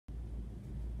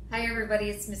Hi everybody,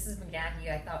 it's Mrs.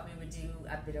 McGahey. I thought we would do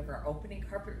a bit of our opening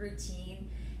carpet routine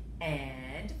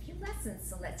and a few lessons.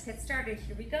 So let's get started.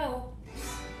 Here we go.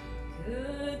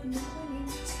 Good morning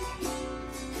to you.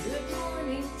 Good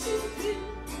morning to you.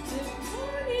 Good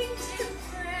morning, dear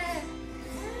friends.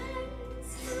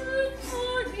 Good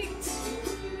morning to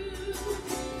you.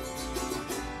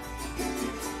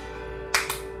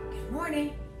 Good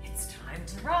morning. It's time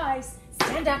to rise.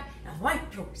 Stand up and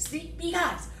wipe your sleepy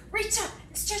eyes. Reach up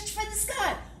and stretch for the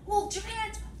sky. Hold your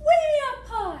hands way up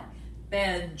high.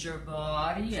 Bend your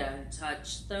body and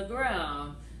touch the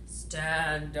ground.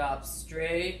 Stand up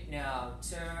straight now.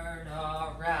 Turn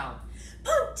around.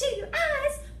 Point to your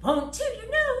eyes. Point to your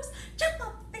nose. Jump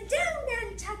up and down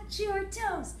and touch your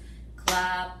toes.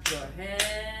 Clap your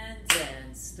hands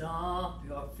and stomp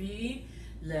your feet.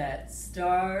 Let's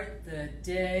start the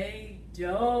day.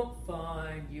 Don't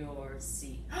find your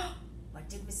seat. What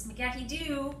did Miss McGahey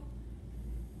do?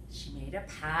 She made a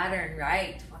pattern,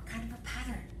 right? What kind of a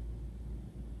pattern?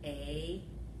 A,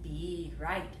 B,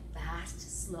 right.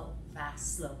 Fast, slow,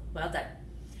 fast, slow. Well done.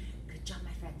 Good job,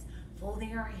 my friends.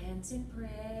 Folding our hands in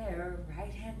prayer,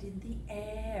 right hand in the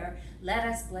air. Let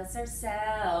us bless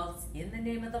ourselves in the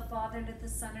name of the Father, and of the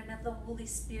Son, and of the Holy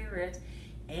Spirit.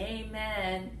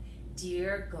 Amen.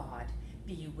 Dear God,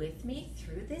 be with me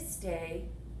through this day.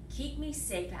 Keep me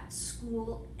safe at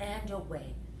school and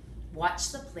away.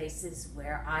 Watch the places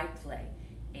where I play.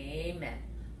 Amen.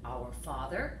 Our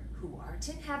Father, who art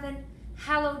in heaven,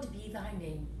 hallowed be thy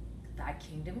name. Thy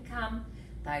kingdom come,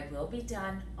 thy will be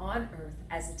done on earth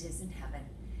as it is in heaven.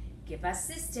 Give us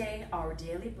this day our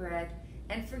daily bread,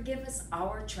 and forgive us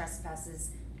our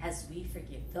trespasses as we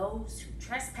forgive those who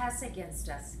trespass against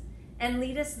us. And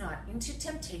lead us not into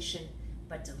temptation,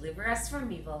 but deliver us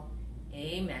from evil.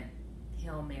 Amen.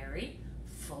 Hail Mary,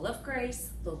 full of grace,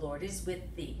 the Lord is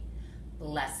with thee.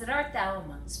 Blessed art thou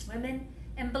amongst women,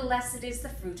 and blessed is the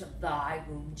fruit of thy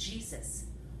womb, Jesus.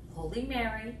 Holy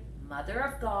Mary, Mother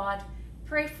of God,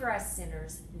 pray for us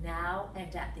sinners, now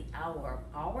and at the hour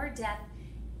of our death.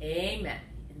 Amen.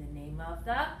 In the name of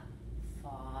the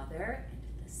Father,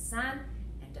 and of the Son,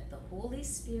 and of the Holy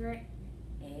Spirit.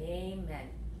 Amen.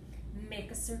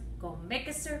 Make a circle, make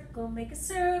a circle, make a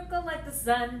circle like the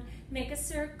sun. Make a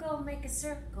circle, make a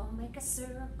circle, make a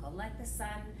circle like the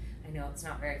sun. I know it's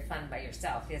not very fun by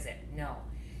yourself, is it? No.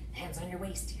 Hands on your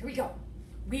waist. Here we go.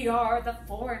 We are the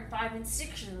 4 and 5 and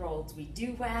 6-year-olds. We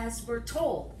do as we're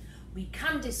told. We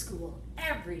come to school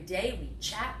every day. We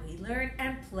chat, we learn,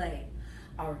 and play.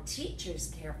 Our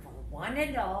teachers care for one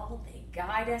and all. They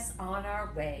guide us on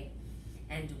our way.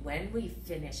 And when we've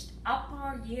finished up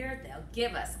our year, they'll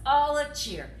give us all a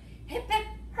cheer. Hip, hip,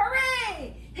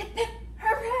 hooray! Hip, hip,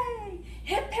 hooray!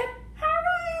 Hip, hip,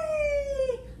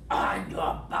 hooray! On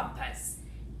your bumpers.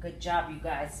 Good job, you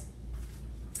guys.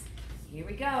 Here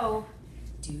we go.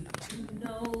 Do you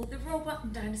know the robot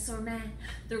and dinosaur man?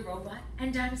 The robot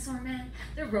and dinosaur man.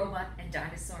 The robot and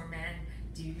dinosaur man.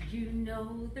 Do you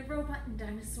know the robot and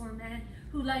dinosaur man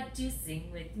who liked to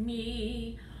sing with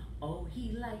me? Oh,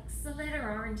 he likes the letter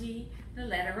R and D, the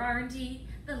letter R and D,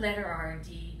 the letter R and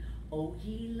D. Oh,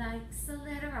 he likes the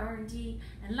letter R and D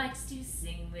and likes to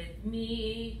sing with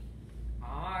me.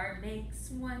 R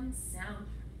makes one sound,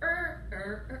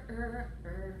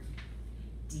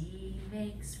 D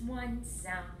makes one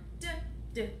sound, D,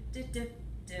 D, D, D,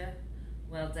 D.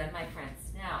 Well done, my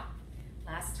friends. Now,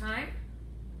 last time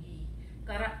we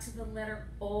got up to the letter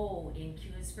O in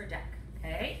Q is for duck,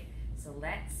 okay? So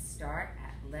let's start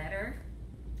at letter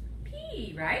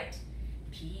P, right?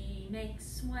 P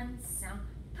makes one sound,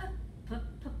 P, P,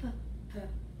 P, P, P.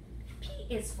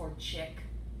 P is for chick.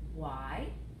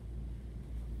 Why?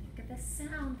 Think of the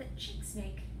sound that chicks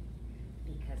make.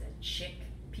 Because a chick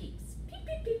peeps. Peep,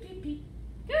 peep, peep, peep, peep.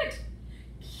 Good.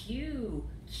 Q.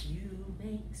 Q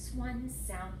makes one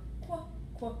sound, quack,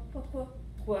 quack, quack, quack,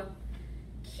 quack.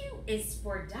 Q is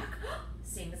for duck.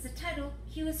 Same as the title.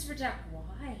 Q is for duck.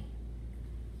 Why?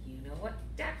 You know what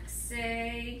ducks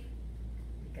say.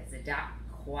 Because a duck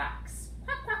quacks.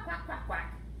 Quack, quack, quack, quack,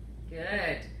 quack.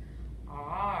 Good.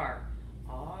 R.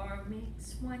 R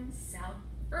makes one sound.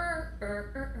 R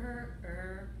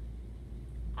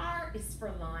is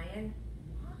for lion.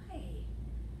 Why?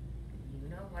 You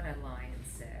know what a lion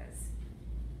says.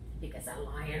 Because a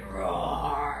lion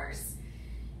roars.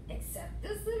 Except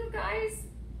this little guy's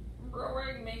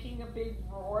roaring, making a big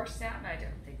roar sound. I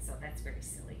don't think so. That's very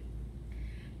silly.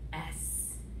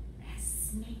 S.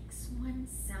 S makes one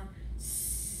sound.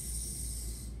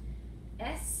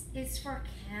 S is for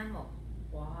camel.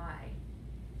 Why?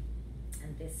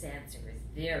 And this answer is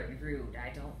very rude. I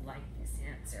don't like this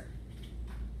answer.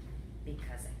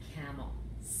 Because a camel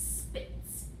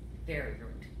spits Very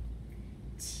rude.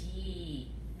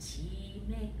 T. T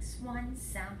makes one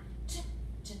sound. T,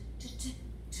 t, t, t,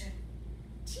 t.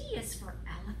 T is for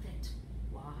elephant.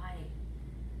 Why?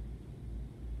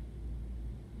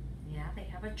 Yeah, they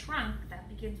have a trunk that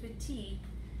begins with T.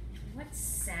 What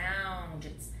sound?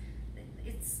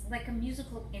 It's like a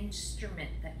musical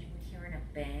instrument that you would hear in a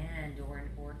band or an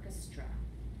orchestra.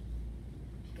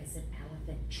 Because an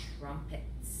elephant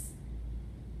trumpets.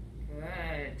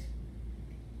 Good.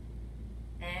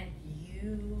 And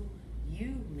U.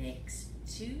 U makes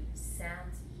two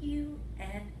sounds. U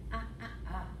and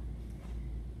ah.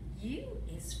 U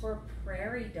is for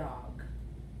prairie dog.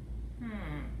 I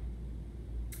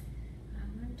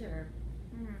wonder.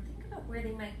 Think about where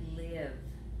they might live.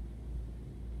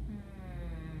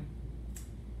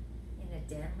 In a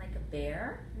den like a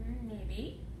bear?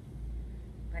 Maybe.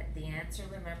 But the answer,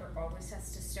 remember, always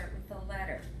has to start with the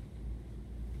letter.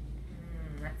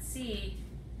 Let's see.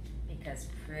 Because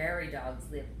prairie dogs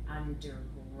live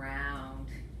underground.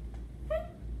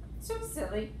 So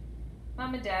silly.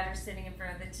 Mom and Dad are sitting in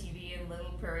front of the TV and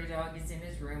little prairie dog is in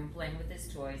his room playing with his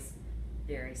toys.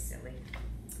 Very silly.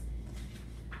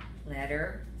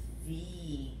 Letter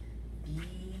V. V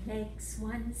makes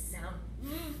one sound.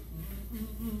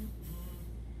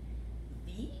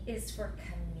 V is for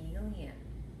chameleon.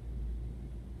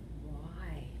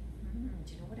 Why?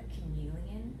 Do you know what a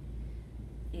chameleon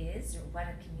is or what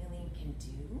a chameleon can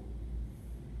do?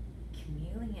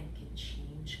 Chameleon can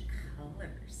change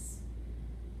colors.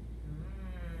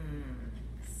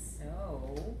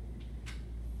 So,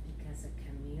 because a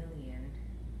chameleon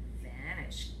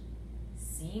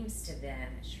seems to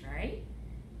vanish, right?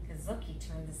 Because look, he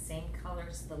turned the same color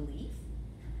as the leaf.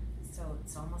 So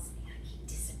it's almost like he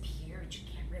disappeared. You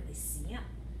can't really see him.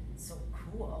 So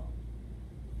cool.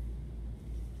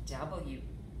 W.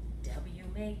 W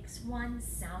makes one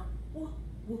sound. Woo,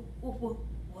 woo, woo, woo,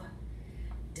 woo.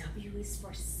 W is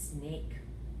for snake.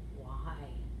 Why?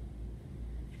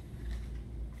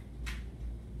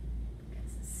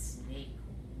 Because the snake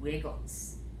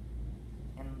wiggles.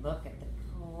 And look at the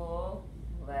cool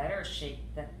letter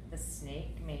shape that the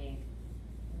snake made.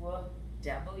 Whoa,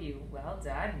 W, well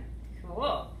done.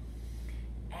 Cool.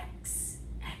 X.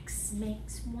 X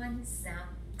makes one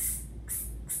sound. X, x,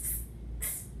 x,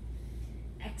 x.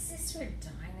 X is for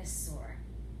dinosaur.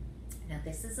 Now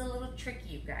this is a little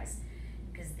tricky, you guys,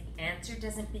 because the answer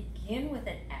doesn't begin with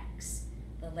an X.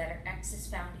 The letter X is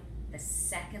found the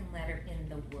second letter in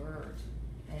the word.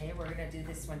 Okay, we're gonna do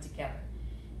this one together.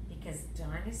 Because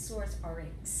dinosaurs are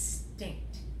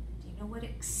extinct. Do you know what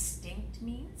extinct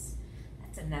means?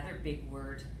 That's another big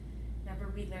word. Remember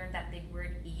we learned that big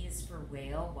word E is for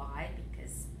whale. Why?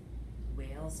 Because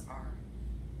whales are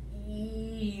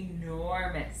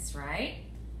enormous, right?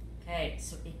 Okay,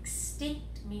 so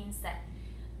extinct means that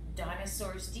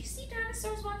dinosaurs, do you see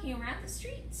dinosaurs walking around the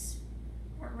streets?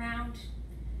 Or around?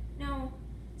 No.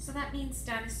 So that means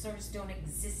dinosaurs don't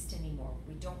exist anymore.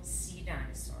 We don't see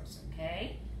dinosaurs,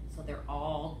 okay? So they're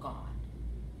all gone,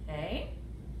 okay?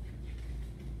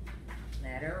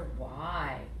 Letter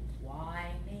Y.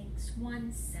 Y makes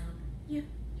one sound. Y,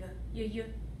 y, y, y,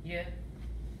 y.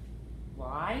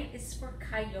 Y is for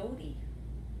coyote.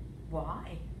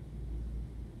 Why?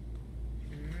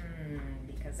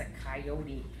 Because a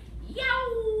coyote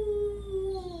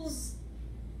yowls.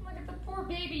 Look at the poor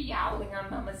baby yowling on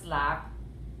Mama's lap.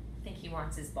 I think he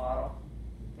wants his bottle.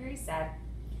 Very sad.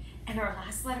 And our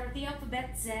last letter of the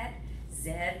alphabet, Z.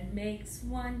 Z makes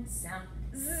one sound.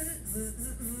 Z, z,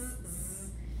 z, z, z.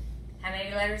 How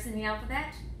many letters in the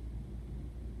alphabet?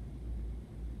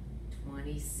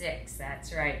 26,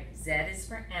 that's right. Z is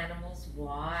for animals.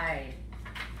 Why?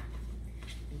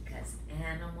 Because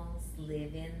animals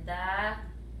live in the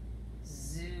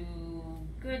zoo.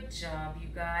 Good job, you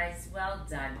guys. Well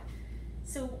done.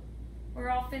 So we're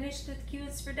all finished with Q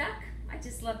is for duck. I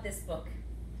just love this book.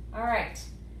 All right.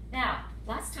 Now,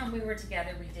 last time we were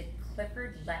together, we did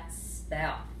Clifford Let's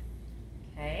Spell.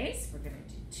 Okay, so we're going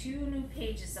to do 2 new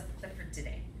pages of Clifford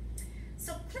today.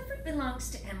 So Clifford belongs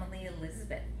to Emily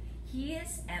Elizabeth. He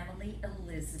is Emily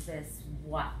Elizabeth's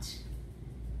what?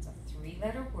 It's a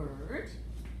 3-letter word.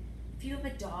 If you have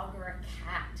a dog or a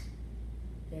cat,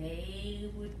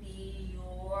 they would be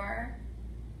your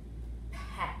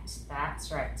pet.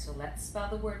 That's right. So let's spell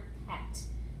the word pet.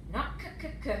 Not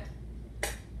k-k-k.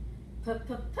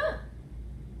 P-p-p.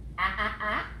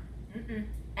 Ah-ah-ah.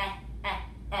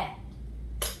 Eh-eh-eh.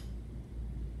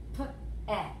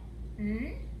 P-eh.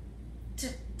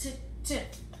 T-t-t.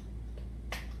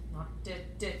 Not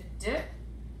d-d-d.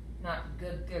 Not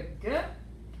g-g-g.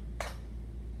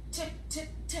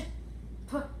 T-t-t.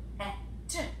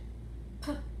 P-eh-t.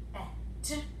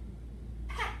 P-eh-t.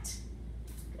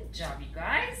 job, you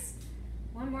guys.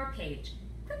 One more page.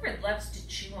 Clifford loves to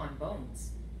chew on bones.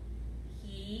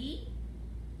 He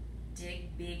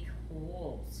dig big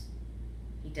holes.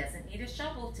 He doesn't need a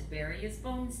shovel to bury his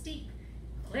bones deep.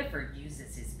 Clifford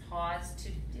uses his paws to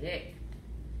dig.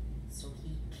 So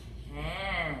he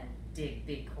can dig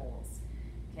big holes.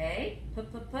 Okay?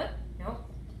 Put. Nope.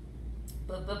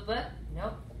 But.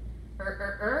 Nope.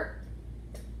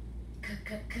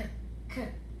 K.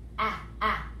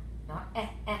 Ah. Not eh.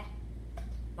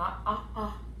 Not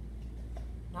ah.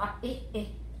 Not eh.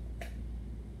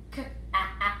 K.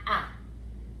 Ah.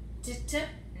 T.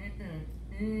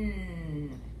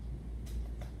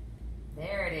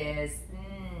 There it is.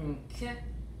 K.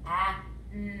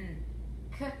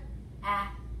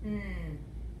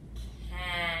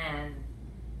 Can.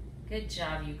 Good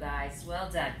job, you guys. Well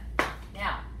done.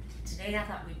 Now, today I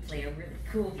thought we'd play a really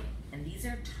cool game, and these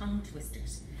are tongue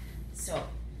twisters. So,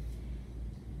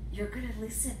 you're going to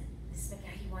listen. Miss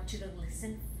McGahey wants you to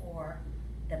listen for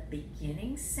the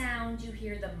beginning sound you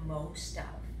hear the most of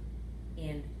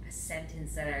in a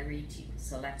sentence that I read to you.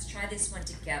 So let's try this one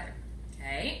together,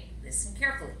 okay? Listen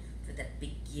carefully for the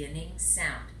beginning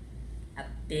sound. A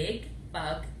big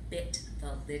bug bit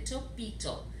the little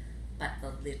beetle, but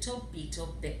the little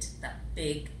beetle bit the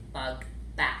big bug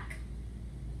back.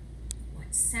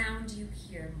 What sound do you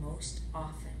hear most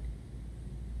often?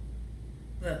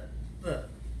 B.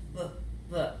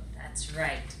 That's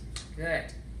right.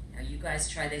 Good. Now you guys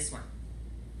try this one.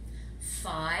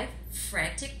 5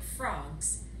 frantic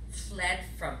frogs fled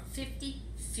from 50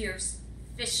 fierce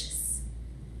fishes.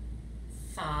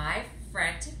 5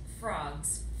 frantic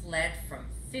frogs fled from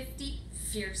 50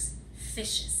 fierce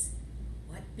fishes.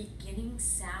 What beginning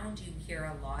sound do you hear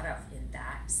a lot of in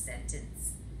that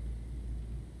sentence?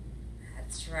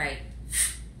 That's right.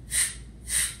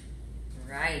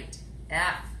 Right.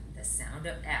 F. The sound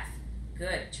of F.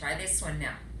 Good. Try this one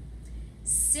now.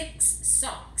 6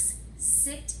 socks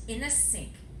sit in a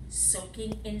sink,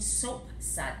 soaking in soap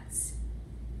suds.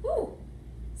 Woo!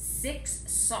 6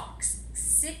 socks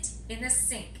sit in a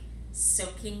sink,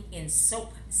 soaking in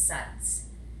soap suds.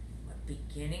 What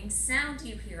beginning sound do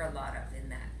you hear a lot of in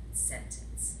that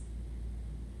sentence?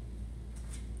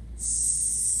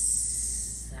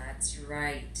 That's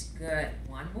right. Good.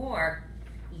 One more.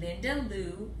 Linda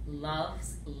Lou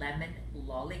loves lemon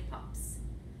lollipops.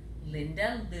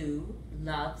 Linda Lou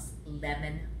loves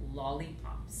lemon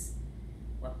lollipops.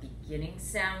 What beginning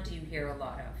sound do you hear a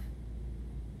lot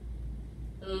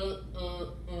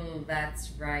of?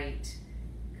 That's right.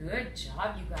 Good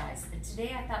job, you guys. And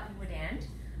today I thought we would end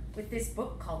with this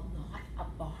book called Not a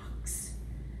Box.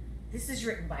 This is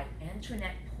written by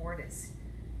Antoinette Portis.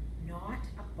 Not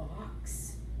a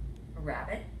box. A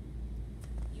rabbit.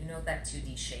 You know that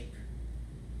 2D shape.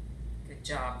 Good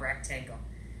job, rectangle.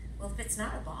 Well, if it's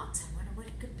not a box, I wonder what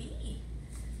it could be.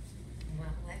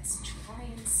 Well, let's try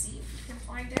and see if we can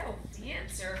find out the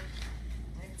answer.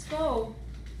 Let's go.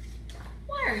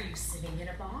 Why are you sitting in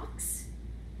a box?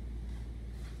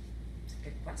 It's a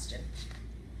good question.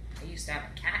 I used to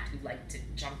have a cat who liked to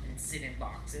jump and sit in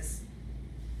boxes.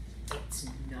 It's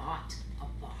not a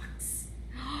box.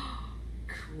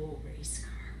 Cool race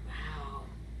car. Wow.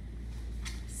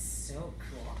 So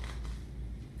cool.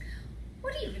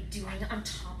 What are you doing on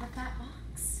top of that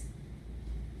box?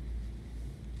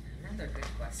 Another good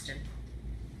question.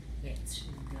 It's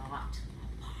not a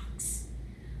box.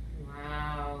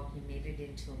 Wow, he made it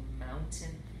into a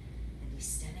mountain, and he's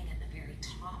standing at the very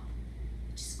top,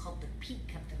 which is called the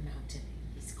peak of the mountain.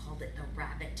 He's called it the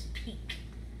Rabbit Peak.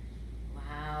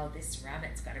 Wow, this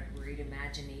rabbit's got a great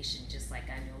imagination, just like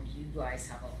I know you guys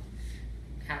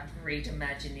have great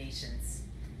imaginations.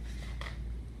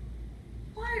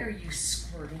 Why are you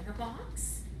squirting a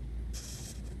box?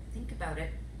 Think about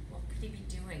it. What could he be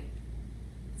doing?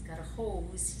 He's got a hose.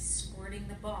 He's squirting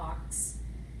the box.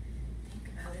 Think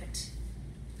about it.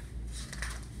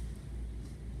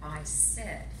 I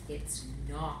said it's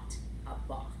not a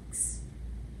box.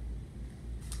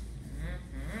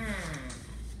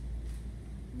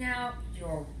 Now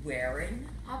you're wearing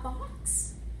a box?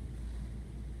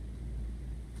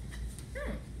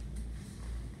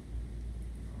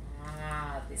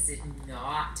 This is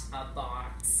not a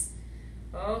box.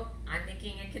 Oh, I'm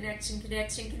making a connection.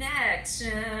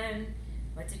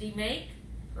 What did he make?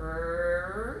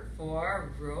 For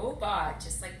robot,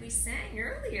 just like we sang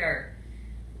earlier.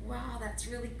 Wow, that's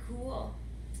really cool.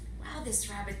 Wow, this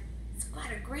rabbit's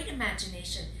got a great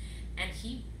imagination. And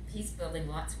he's building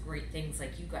lots of great things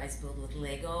like you guys build with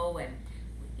Lego and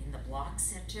in the block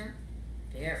center.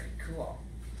 Very cool.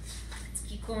 Let's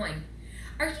keep going.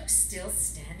 Are you still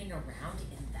standing around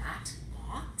in that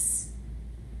box?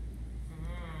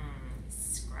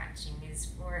 his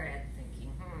forehead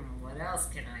thinking, what else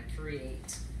can I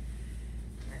create?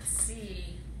 Let's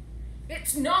see.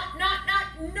 It's not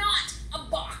a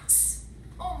box.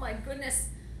 Oh my goodness.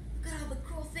 Look at all the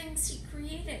cool things he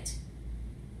created.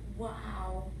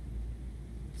 Wow.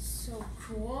 So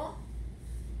cool.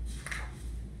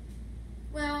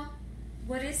 Well,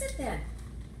 what is it then?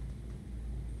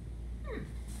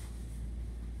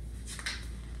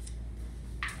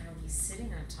 Now he's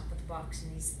sitting on top of the box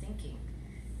and he's thinking,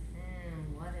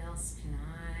 what else can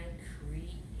I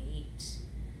create?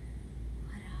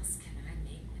 What else can I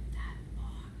make with that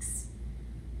box?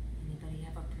 Anybody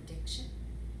have a prediction?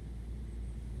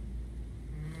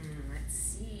 Let's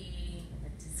see.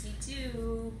 What does he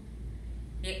do?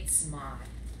 It's not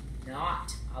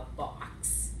a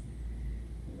box.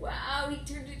 Wow, he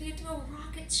turned it into a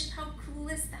rocket ship. How cool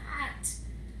is that?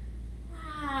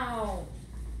 Wow.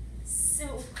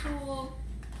 So cool.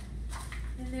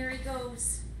 And there he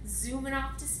goes, zooming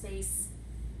off to space.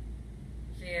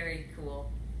 Very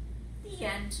cool. The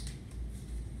end.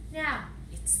 Now,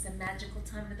 it's the magical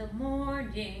time of the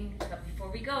morning. But before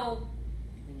we go,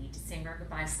 we need to sing our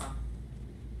goodbye song.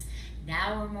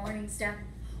 Now our morning's done.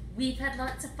 We've had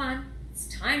lots of fun. It's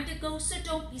time to go, so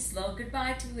don't be slow.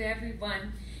 Goodbye to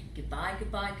everyone. Goodbye,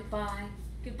 goodbye, goodbye.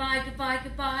 Goodbye, goodbye,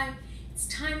 goodbye. It's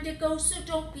time to go, so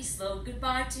don't be slow.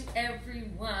 Goodbye to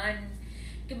everyone.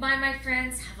 Goodbye, my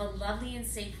friends. Have a lovely and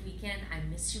safe weekend. I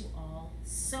miss you all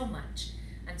so much.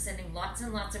 I'm sending lots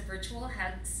and lots of virtual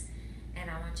hugs, and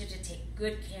I want you to take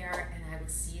good care, and I will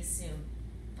see you soon.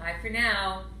 Bye for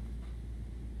now.